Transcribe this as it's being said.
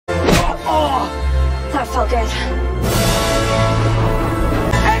focus.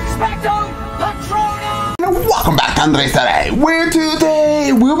 Expecto Patronum! Welcome back to Andres today, where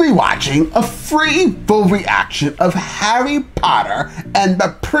today we'll be watching a free full reaction of Harry Potter and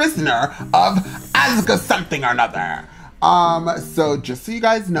the Prisoner of Azkaban something or another. So just so you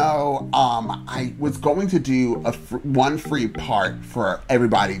guys know, I was going to do one free part for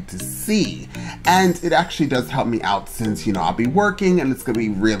everybody to see, and it actually does help me out since, you know, I'll be working and it's gonna be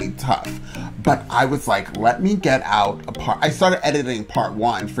really tough. But I was like, let me get out a part. I started editing part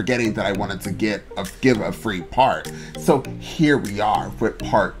 1, forgetting that I wanted to give a free part. So here we are with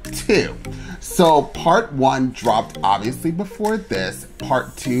part 2. So part 1 dropped obviously before this.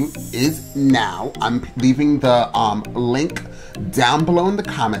 Part 2 is now. I'm leaving the link down below in the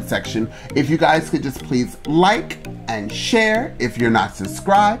comment section. If you guys could just please like and share. If you're not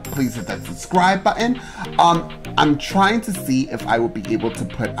subscribed, please hit that subscribe button. I'm trying to see if I will be able to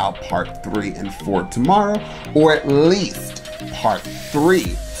put out part 3 and 4 tomorrow, or at least part 3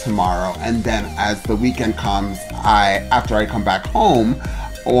 tomorrow. And then as the weekend comes, after I come back home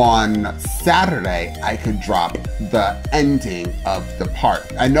on Saturday, I could drop the ending of the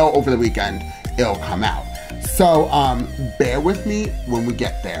part. I know over the weekend it'll come out. So bear with me when we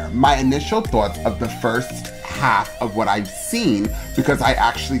get there. My initial thoughts of the first half of what I've seen, because I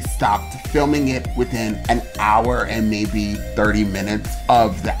actually stopped filming it within an hour and maybe 30 minutes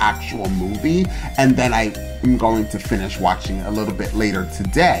of the actual movie, and then I am going to finish watching it a little bit later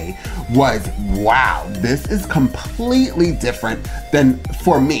today, was, wow, this is completely different than,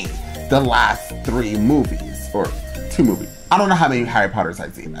 for me, the last 3 movies, or 2 movies. I don't know how many Harry Potters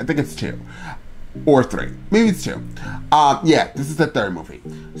I've seen. I think it's 2. Or 3. Maybe it's 2. Yeah, this is the 3rd movie.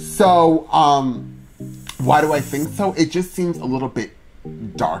 So, why do I think so? It just seems a little bit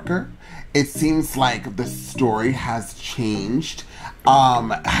darker. It seems like the story has changed.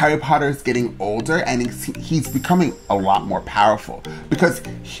 Harry Potter is getting older and he's becoming a lot more powerful, because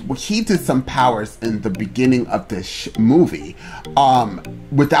he did some powers in the beginning of this movie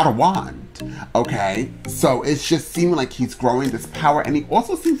without a wand. Okay, so it's just seeming like he's growing this power, and he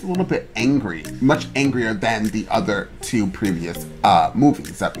also seems a little bit angry, much angrier than the other 2 previous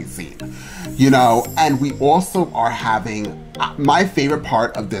movies that we've seen, you know. And we also are having, my favorite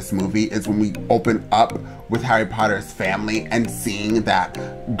part of this movie is when we open up with Harry Potter's family and seeing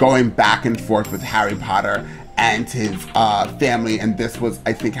that, going back and forth with Harry Potter and his family. And this was,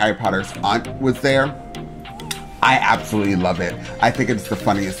 I think Harry Potter's aunt was there. I absolutely love it. I think it's the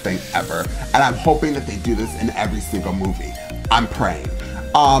funniest thing ever. And I'm hoping that they do this in every single movie. I'm praying.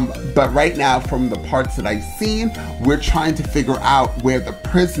 But right now, from the parts that I've seen, we're trying to figure out where the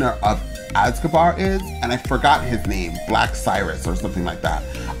Prisoner of Azkaban is. And I forgot his name, Black Cyrus or something like that.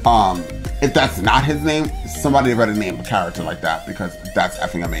 If that's not his name, somebody better name a character like that, because that's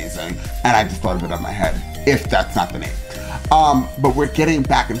effing amazing. And I just thought of it on my head, if that's not the name. But we're getting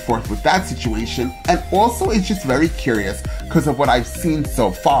back and forth with that situation. And also, it's just very curious because of what I've seen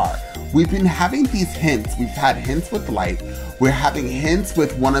so far. We've been having these hints. We've had hints with Light. We're having hints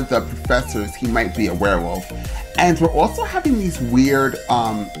with one of the professors. He might be a werewolf. And we're also having these weird,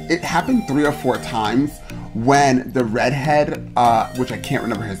 it happened 3 or 4 times when the redhead, which I can't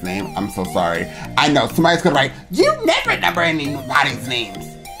remember his name. I'm so sorry. I know, somebody's gonna write, you never remember anybody's names.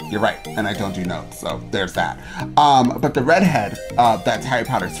 You're right, and I don't do notes, so there's that. But the redhead, that's Harry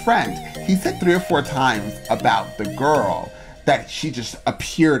Potter's friend, he said 3 or 4 times about the girl that she just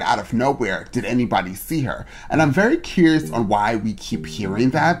appeared out of nowhere. Did anybody see her? And I'm very curious on why we keep hearing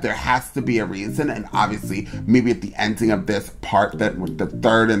that. There has to be a reason, and obviously maybe at the ending of this part, that with the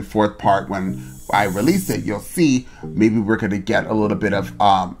 3rd and 4th part, when I release it, you'll see maybe we're gonna get a little bit of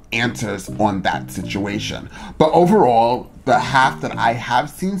answers on that situation. But overall, the half that I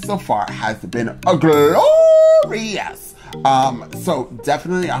have seen so far has been a glorious. So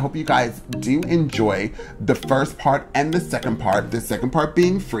definitely, I hope you guys do enjoy the first part and the second part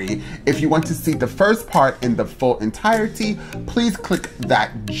being free. If you want to see the first part in the full entirety, please click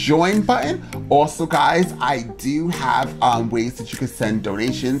that join button. Also, guys, I do have ways that you can send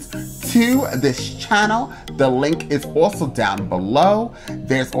donations to this channel. The link is also down below.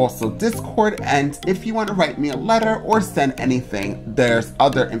 There's also Discord, and if you want to write me a letter or send anything, there's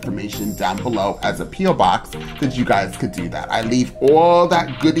other information down below as a P.O. box that you guys could do that. I leave all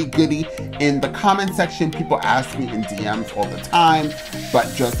that goody in the comment section. People ask me in DMs all the time,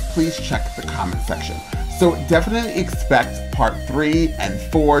 but just please check the comment section. So definitely expect part 3 and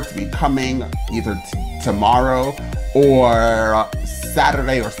 4 to be coming either tomorrow or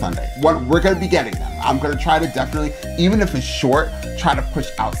Saturday or Sunday. We're gonna be getting them. I'm gonna try to definitely, even if it's short, try to push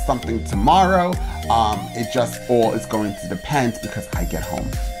out something tomorrow. It just all is going to depend because I get home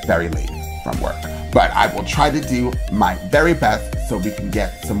very late. from work. But I will try to do my very best so we can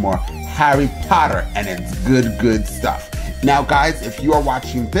get some more Harry Potter, and it's good stuff. Now guys, if you are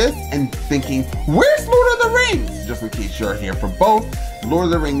watching this and thinking, where's Lord of the Rings? Just in case you're here for both, Lord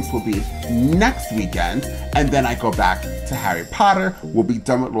of the Rings will be next weekend, and then I go back to Harry Potter. We'll be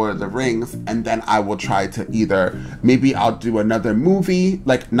done with Lord of the Rings, and then I will try to either, maybe I'll do another movie,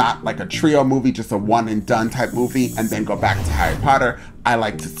 like not like a trio movie, just a one and done type movie, and then go back to Harry Potter. I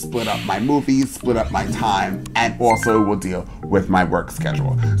like to split up my movies, split up my time, and also will deal with my work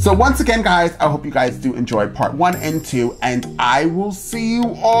schedule. So once again, guys, I hope you guys do enjoy part 1 and 2, and I will see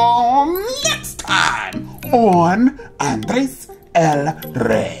you all next time on Andres el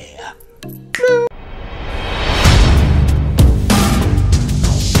Rey.